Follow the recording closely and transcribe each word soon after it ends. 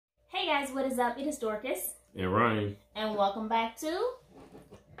guys, what is up? It is Dorcas. And Ryan. And welcome back to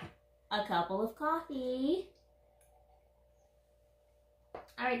A Couple of Coffee.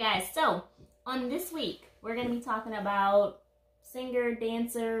 Alright guys, so on this week, we're going to be talking about singer,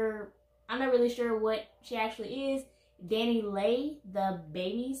 dancer, I'm not really sure what she actually is, DaniLeigh, the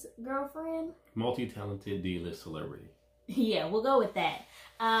baby's girlfriend. Multi-talented D-list celebrity. Yeah, we'll go with that.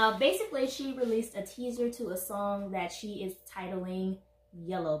 Basically, she released a teaser to a song that she is titling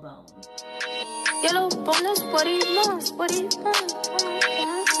Yellowbone. Yellow bonus, what do you want? What do you want?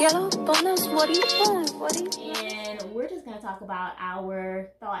 Yellow bonus, what do you want? What do you want? And we're just going to talk about our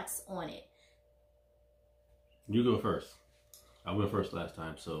thoughts on it. You go first. I went first last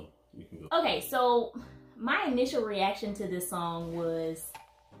time, so you can go. Okay, so my initial reaction to this song was,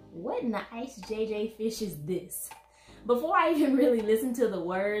 what in the ice JJ fish is this? Before I even really listened to the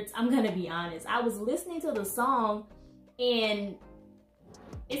words, I'm going to be honest. I was listening to the song and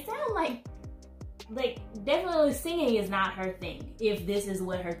it sounded like definitely singing is not her thing. If this is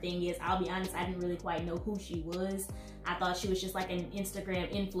what her thing is, I'll be honest, I didn't really quite know who she was. I thought she was just like an Instagram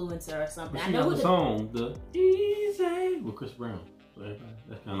influencer or something. Well, I know the song, the Easy with Chris Brown. So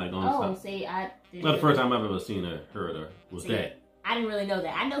that's kind of like on the see, I didn't. Not the first time I've ever seen her, heard her was that. I didn't really know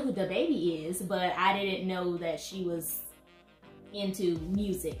that. I know who the baby is, but I didn't know that she was into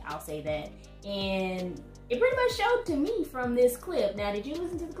music, I'll say that. And it pretty much showed to me from this clip. Now, did you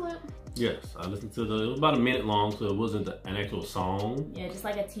listen to the clip? Yes, I listened to it was about a minute long, so it wasn't an actual song. Yeah, just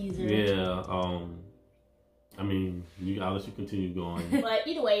like a teaser. Yeah, I mean, I'll let you continue going. But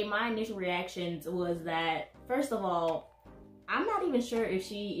either way, my initial reactions was that, first of all, I'm not even sure if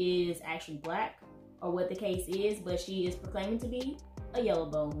she is actually black or what the case is, but she is proclaiming to be a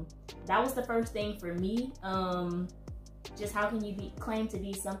yellowbone. That was the first thing for me. Just how can you claim to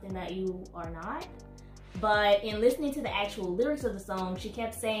be something that you are not? But in listening to the actual lyrics of the song, she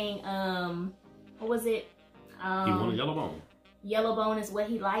kept saying, what was it? He wanted yellowbone. Yellowbone is what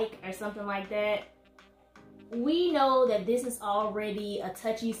he like, or something like that. We know that this is already a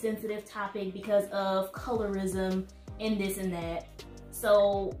touchy, sensitive topic because of colorism and this and that.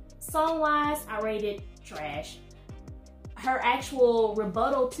 So song-wise, I rated trash. Her actual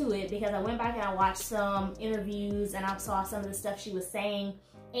rebuttal to it, because I went back and I watched some interviews and I saw some of the stuff she was saying,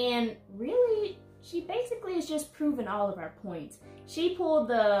 and really, she basically is just proving all of our points. She pulled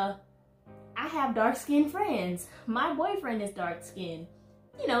the, I have dark-skinned friends. My boyfriend is dark-skinned.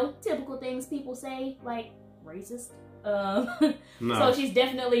 You know, typical things people say, like racist. No. So she's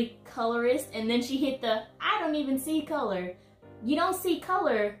definitely colorist, and then she hit the, I don't even see color. You don't see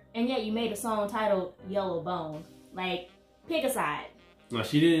color, and yet you made a song titled Yellowbone. Like, pick a side. No,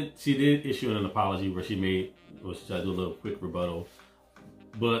 she did issue an apology where she tried to do a little quick rebuttal.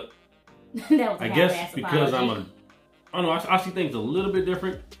 But that was I guess because I don't know, I see things a little bit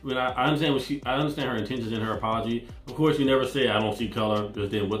different. But I understand I understand her intentions in her apology. Of course, you never say I don't see color, because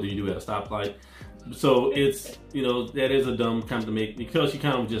then what do you do at a stoplight? So it's, you know, that is a dumb comment to make, because she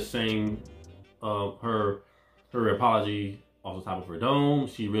kind of just saying her apology off the top of her dome.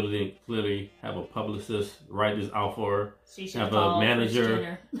 She really didn't clearly have a publicist write this out for her. She should have a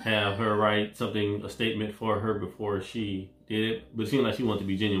manager have her write a statement for her before she did it. But it seemed like she wanted to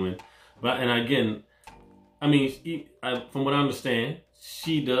be genuine. But, and again, I mean, from what I understand,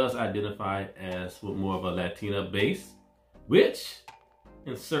 she does identify as more of a Latina base, which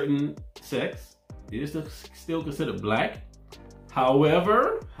in certain sects is still considered black.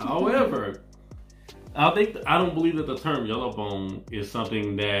 However, I don't believe that the term yellowbone is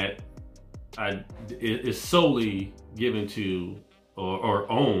something that is solely given to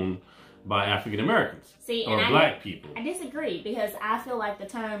or owned by African Americans or black people. I disagree, because I feel like the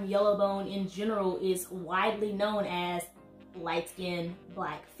term yellowbone in general is widely known as light-skinned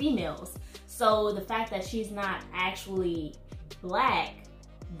black females. So the fact that she's not actually black,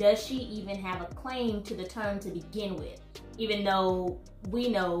 does she even have a claim to the term to begin with? Even though we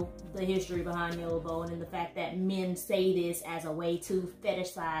know the history behind yellowbone and the fact that men say this as a way to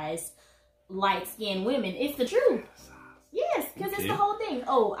fetishize light-skinned women. It's the truth. Yes, because it's the whole thing.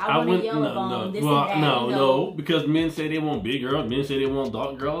 Oh, I want a yellowbone, this and that. No, because men say they want big girls, men say they want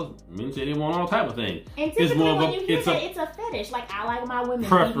dark girls, men say they want all type of things. And typically when you hear that, it's a fetish. Like, I like my women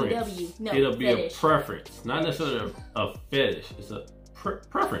preference. No, it'll be fetish. A preference, not necessarily a fetish. It's a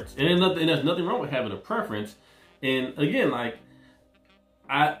preference, and there's nothing wrong with having a preference. And again, like,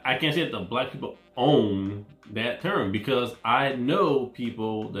 I can't say that the black people own that term, because I know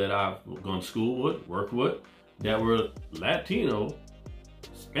people that I've gone to school with, worked with, that were Latino,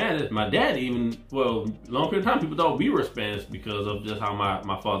 Spanish. My dad even, well, long period of time, people thought we were Spanish because of just how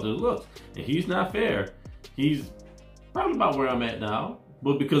my father looks. And he's not fair. He's probably about where I'm at now.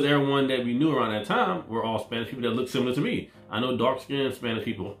 But because everyone that we knew around that time were all Spanish people that looked similar to me. I know dark-skinned Spanish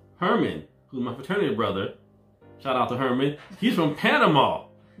people. Herman, who's my fraternity brother, shout out to Herman. He's from Panama,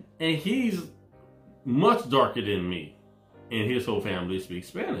 and he's much darker than me. And his whole family speaks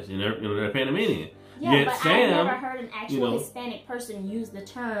Spanish, and they're Panamanian. Yeah, Yet but Sam, I've never heard an actual Hispanic person use the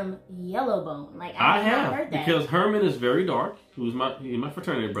term yellow bone. Like I've never heard that. Because Herman is very dark, he's my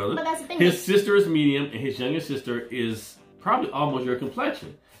fraternity brother. But that's the thing. His sister is medium, and his younger sister is probably almost your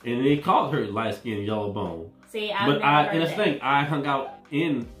complexion. And they called her light-skinned yellow bone. See, I've never heard that. And that's the thing, I hung out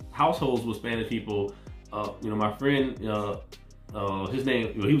in households with Spanish people. My friend, his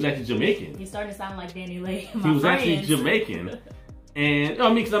name, he was actually Jamaican. He's starting to sound like DaniLeigh. He was actually Jamaican. And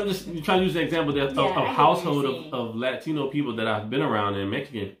because I'm just trying to use an example of household of Latino people that I've been around, and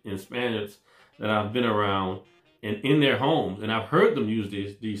Mexican and Spanish that I've been around, and in their homes, and I've heard them use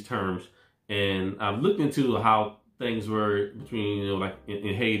these terms, and I've looked into how things were between like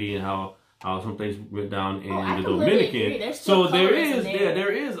in Haiti, and how some things went down in the Dominican. So there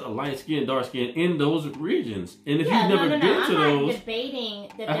is a light skin, dark skin in those regions. And if you've never been to those, I'm not debating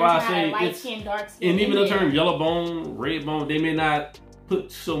that there's not a light skin, dark skin. And even the term yellow bone, red bone, they may not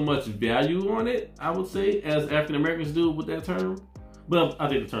put so much value on it, I would say, as African Americans do with that term. But I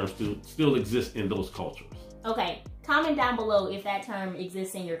think the term still exists in those cultures. Okay, comment down below if that term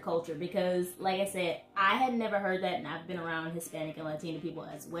exists in your culture, because like I said, I had never heard that, and I've been around Hispanic and Latino people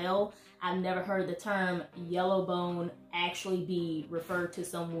as well. I've never heard the term yellow bone actually be referred to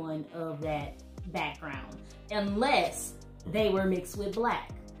someone of that background, unless they were mixed with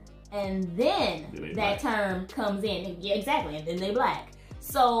black. And then that term comes in. Yeah, exactly, and then they black.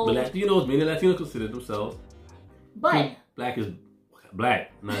 So but Latinos, many Latinos consider themselves, but black is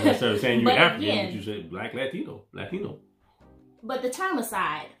black, not necessarily saying you're African, but you say black Latino. But the term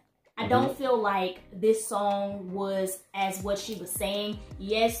aside, I don't feel like this song was as what she was saying.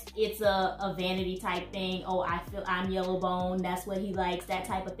 Yes, it's a vanity type thing. Oh, I feel I'm yellow bone, that's what he likes, that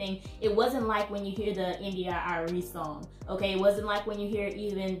type of thing. It wasn't like when you hear the India Arie song, okay? It wasn't like when you hear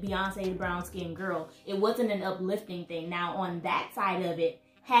even Beyonce's Brown Skin Girl. It wasn't an uplifting thing. Now, on that side of it,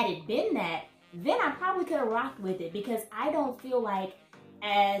 had it been that, then I probably could have rocked with it, because I don't feel like,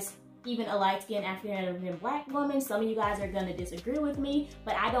 as even a light-skinned African-American black woman, some of you guys are going to disagree with me,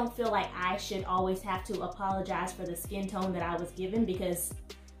 but I don't feel like I should always have to apologize for the skin tone that I was given, because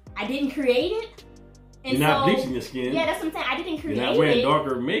I didn't create it. And you're not bleaching your skin. Yeah, that's what I'm saying. I didn't create it. You're not wearing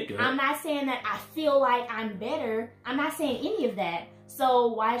darker makeup. I'm not saying that I feel like I'm better. I'm not saying any of that. So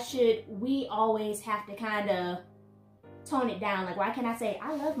why should we always have to kind of tone it down? Like, why can't I say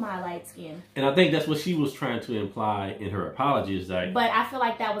I love my light skin? And I think that's what she was trying to imply in her apology, is that. But I feel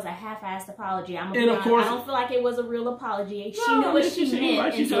like that was a half-assed apology. And of course, I don't feel like it was a real apology. She knew what she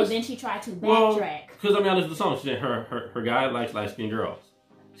meant, and so then she tried to backtrack. Because I listen to the song. She said her guy likes light-skinned girls.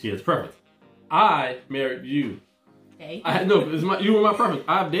 She has preference. I married you. Okay. You were my preference.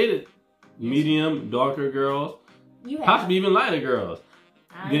 I've dated medium, darker girls, possibly even lighter girls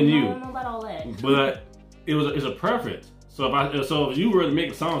than you. I don't know about all that. But it's a preference. So if you were to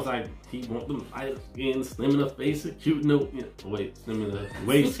make a song, it's like he want them light skin, slim in the face, cute in the slim in the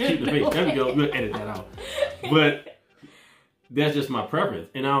waist, cute in the face. There we go. We'll edit that out. But that's just my preference,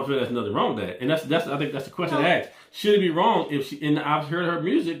 and I don't feel there's nothing wrong with that. And I think that's the question to ask. Should it be wrong if she? And I've heard her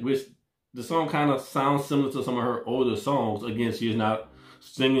music, which the song kind of sounds similar to some of her older songs. Again, she is not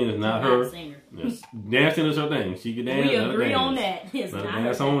singing. It's not her. Yes. Dancing is her thing. She can dance. We agree on that. It's not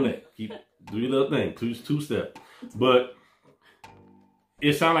dance on that. Do your little thing. Two step. But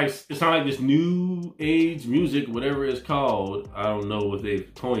it sound like this new age music, whatever it's called. I don't know if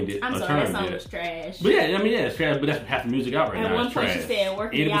they've coined it. I'm sorry, that song was trash. But yeah, it's trash. But that's half the music out right now. At one point, she said,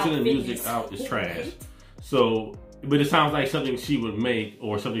 "80% of the music out is trash." So, but it sounds like something she would make,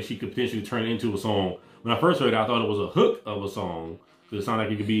 or something she could potentially turn into a song. When I first heard it, I thought it was a hook of a song. It sounded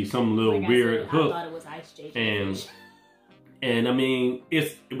like it could be some little weird hook. I thought it was Ice J. And I mean,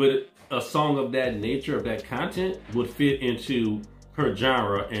 but a song of that nature, of that content, would fit into her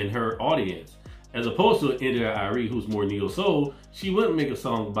genre and her audience. As opposed to India Arie, who's more neo soul, she wouldn't make a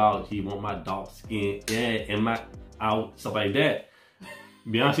song about he want my dark skin, and my out, stuff like that.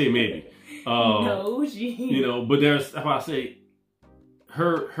 Beyonce maybe. No, she. But that's why I say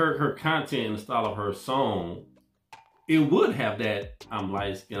her content and the style of her song, it would have that I'm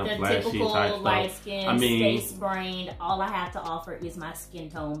light skin, I'm flashy type stuff. Light skin, space brained. All I have to offer is my skin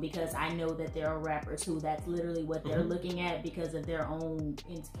tone, because I know that there are rappers who that's literally what they're looking at because of their own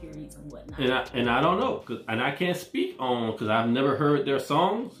insecurities and whatnot. And I don't know, and I can't speak on, because I've never heard their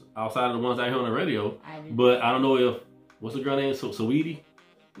songs outside of the ones I hear on the radio. But I don't know if, what's the girl name? Saweetie?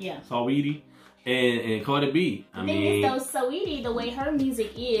 Yeah. Saweetie. and Cardi B. The thing is, though, Saweetie, the way her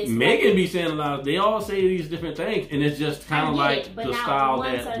music is, Megan be saying a lot. They all say these different things, and it's just kind of like the style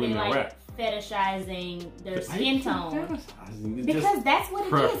that women rap. Fetishizing their skin tone It's because that's what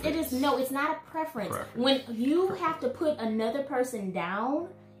preference. it is. No, it's not a preference. When you have to put another person down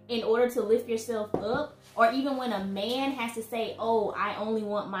in order to lift yourself up, or even when a man has to say, "Oh, I only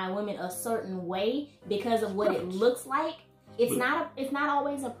want my women a certain way because of what it looks like," it's not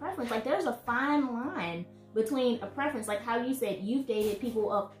always a preference. Like there's a fine line between a preference, like how you said you've dated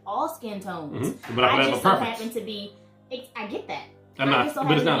people of all skin tones. But I just so happen to be. I get that. But it's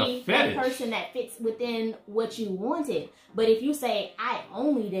not a fetish. That person that fits within what you wanted. But if you say, I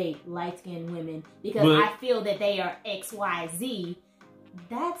only date light-skinned women because I feel that they are X, Y, Z,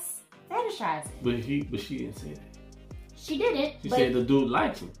 that's fetishizing. But she didn't say that. She didn't. She said the dude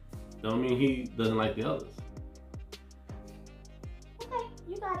likes him. Don't mean he doesn't like the others. Okay,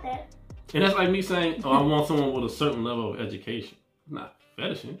 you got that. And that's like me saying, oh, I want someone with a certain level of education. I'm not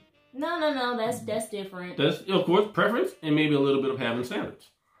fetishing. No, that's different. That's, of course, preference and maybe a little bit of having standards.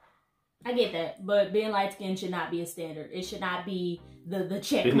 I get that, but being light skinned should not be a standard. It should not be the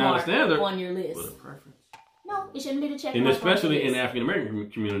check it's mark not a standard, on your list. But a preference. No, it shouldn't be the check and mark. And especially on in the African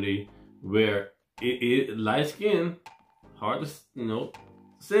American community, where it light skin, hard to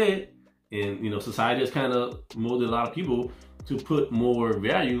say it, and society has kind of molded a lot of people to put more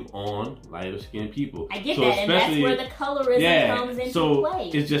value on lighter skinned people. I get that, and that's where the colorism comes into play.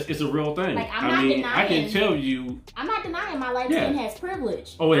 It's a real thing. Like I'm not denying. I can tell you. I'm not denying my light skin has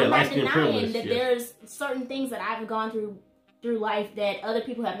privilege. Oh yeah, I'm light skin privilege. I'm not denying that there's certain things that I've gone through life that other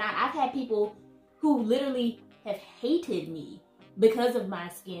people have not. I've had people who literally have hated me because of my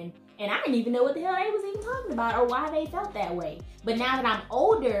skin, and I didn't even know what the hell they was even talking about or why they felt that way. But now that I'm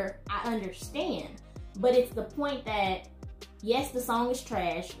older, I understand. But it's the point that, yes, the song is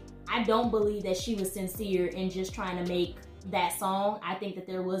trash. I don't believe that she was sincere in just trying to make that song. I think that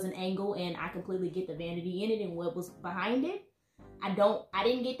there was an angle, and I completely get the vanity in it and what was behind it. I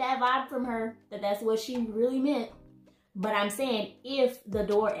didn't get that vibe from her that that's what she really meant. But I'm saying if the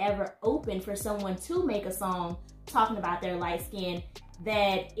door ever opened for someone to make a song talking about their light skin,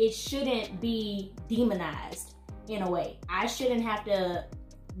 that it shouldn't be demonized in a way. I shouldn't have to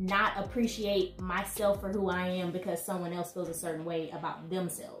not appreciate myself for who I am because someone else feels a certain way about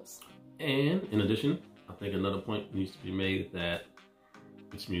themselves. And in addition, I think another point needs to be made that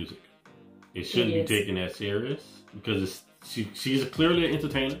it's music. It shouldn't be taken that serious because she's clearly an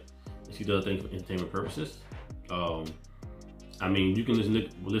entertainer and she does things for entertainment purposes. I mean, you can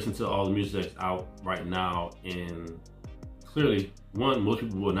listen to all the music that's out right now, and clearly, most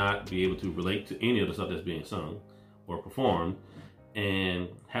people will not be able to relate to any of the stuff that's being sung or performed. And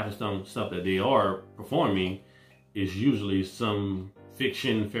half of some stuff that they are performing is usually some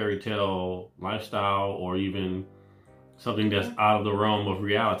fiction, fairy tale lifestyle, or even something that's out of the realm of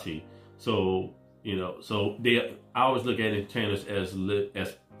reality. So, I always look at entertainers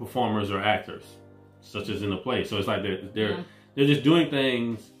as performers or actors, such as in a play. So it's like they're just doing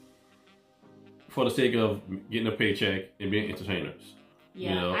things for the sake of getting a paycheck and being entertainers.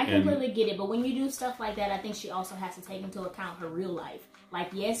 Yeah, I completely get it. But when you do stuff like that, I think she also has to take into account her real life. Like,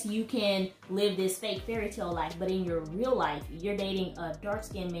 yes, you can live this fake fairy tale life, but in your real life, you're dating a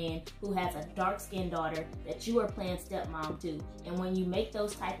dark-skinned man who has a dark-skinned daughter that you are playing stepmom to. And when you make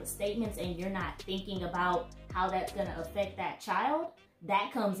those type of statements and you're not thinking about how that's going to affect that child,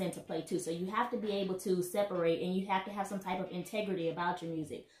 that comes into play too. So you have to be able to separate, and you have to have some type of integrity about your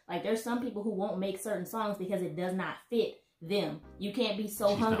music. Like, there's some people who won't make certain songs because it does not fit them. You can't be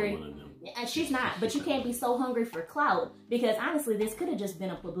so hungry. She's not, but you can't be so hungry for clout, because honestly, this could have just been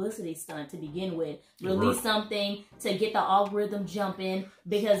a publicity stunt to begin with. Release something to get the algorithm jumping,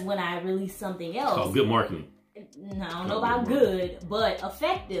 because when I release something else, it's called good marketing. No, I don't know about good, but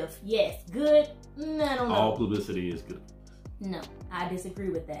effective, yes. Good, I don't know. All publicity is good. No, I disagree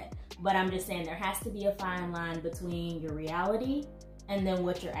with that. But I'm just saying there has to be a fine line between your reality and then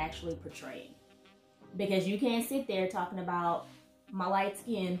what you're actually portraying. Because you can't sit there talking about my light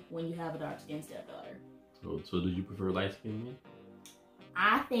skin when you have a dark skinned stepdaughter. So do you prefer light skinned men?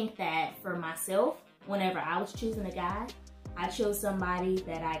 I think that for myself, whenever I was choosing a guy, I chose somebody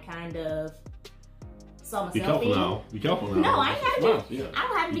that I kind of saw myself in. Be careful now. No, I ain't gotta be. Yeah. I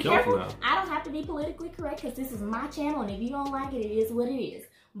don't have to be careful. I don't have to be politically correct because this is my channel, and if you don't like it, it is what it is.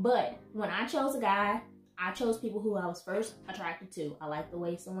 But when I chose a guy, I chose people who I was first attracted to. I like the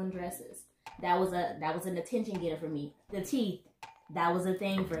way someone dresses. That was an attention getter for me. The teeth, That was a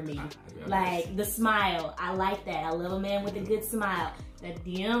thing for me. Like the smile, I like that. I love a man with a good smile. The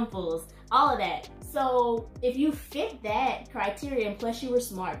dimples, all of that. So if you fit that criteria, and plus you were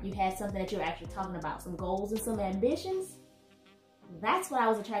smart, you had something that you were actually talking about, some goals and some ambitions, that's what I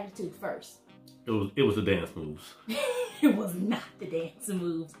was attracted to first. It was the dance moves. It was not the dance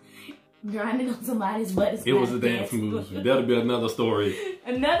moves. Grinding on somebody's butt is It was the dance moves. That'll be another story.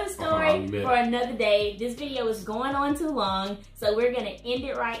 Another story for another day. This video is going on too long, so we're gonna end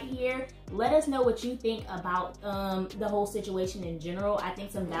it right here. Let us know what you think about the whole situation in general. I think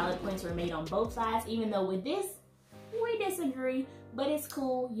some valid points were made on both sides, even though with this, we disagree, but it's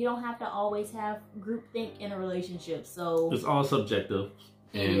cool. You don't have to always have groupthink in a relationship, so. It's all subjective.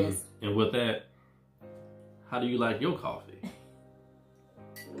 It is. And with that, how do you like your coffee?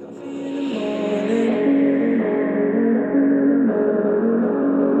 Coffee.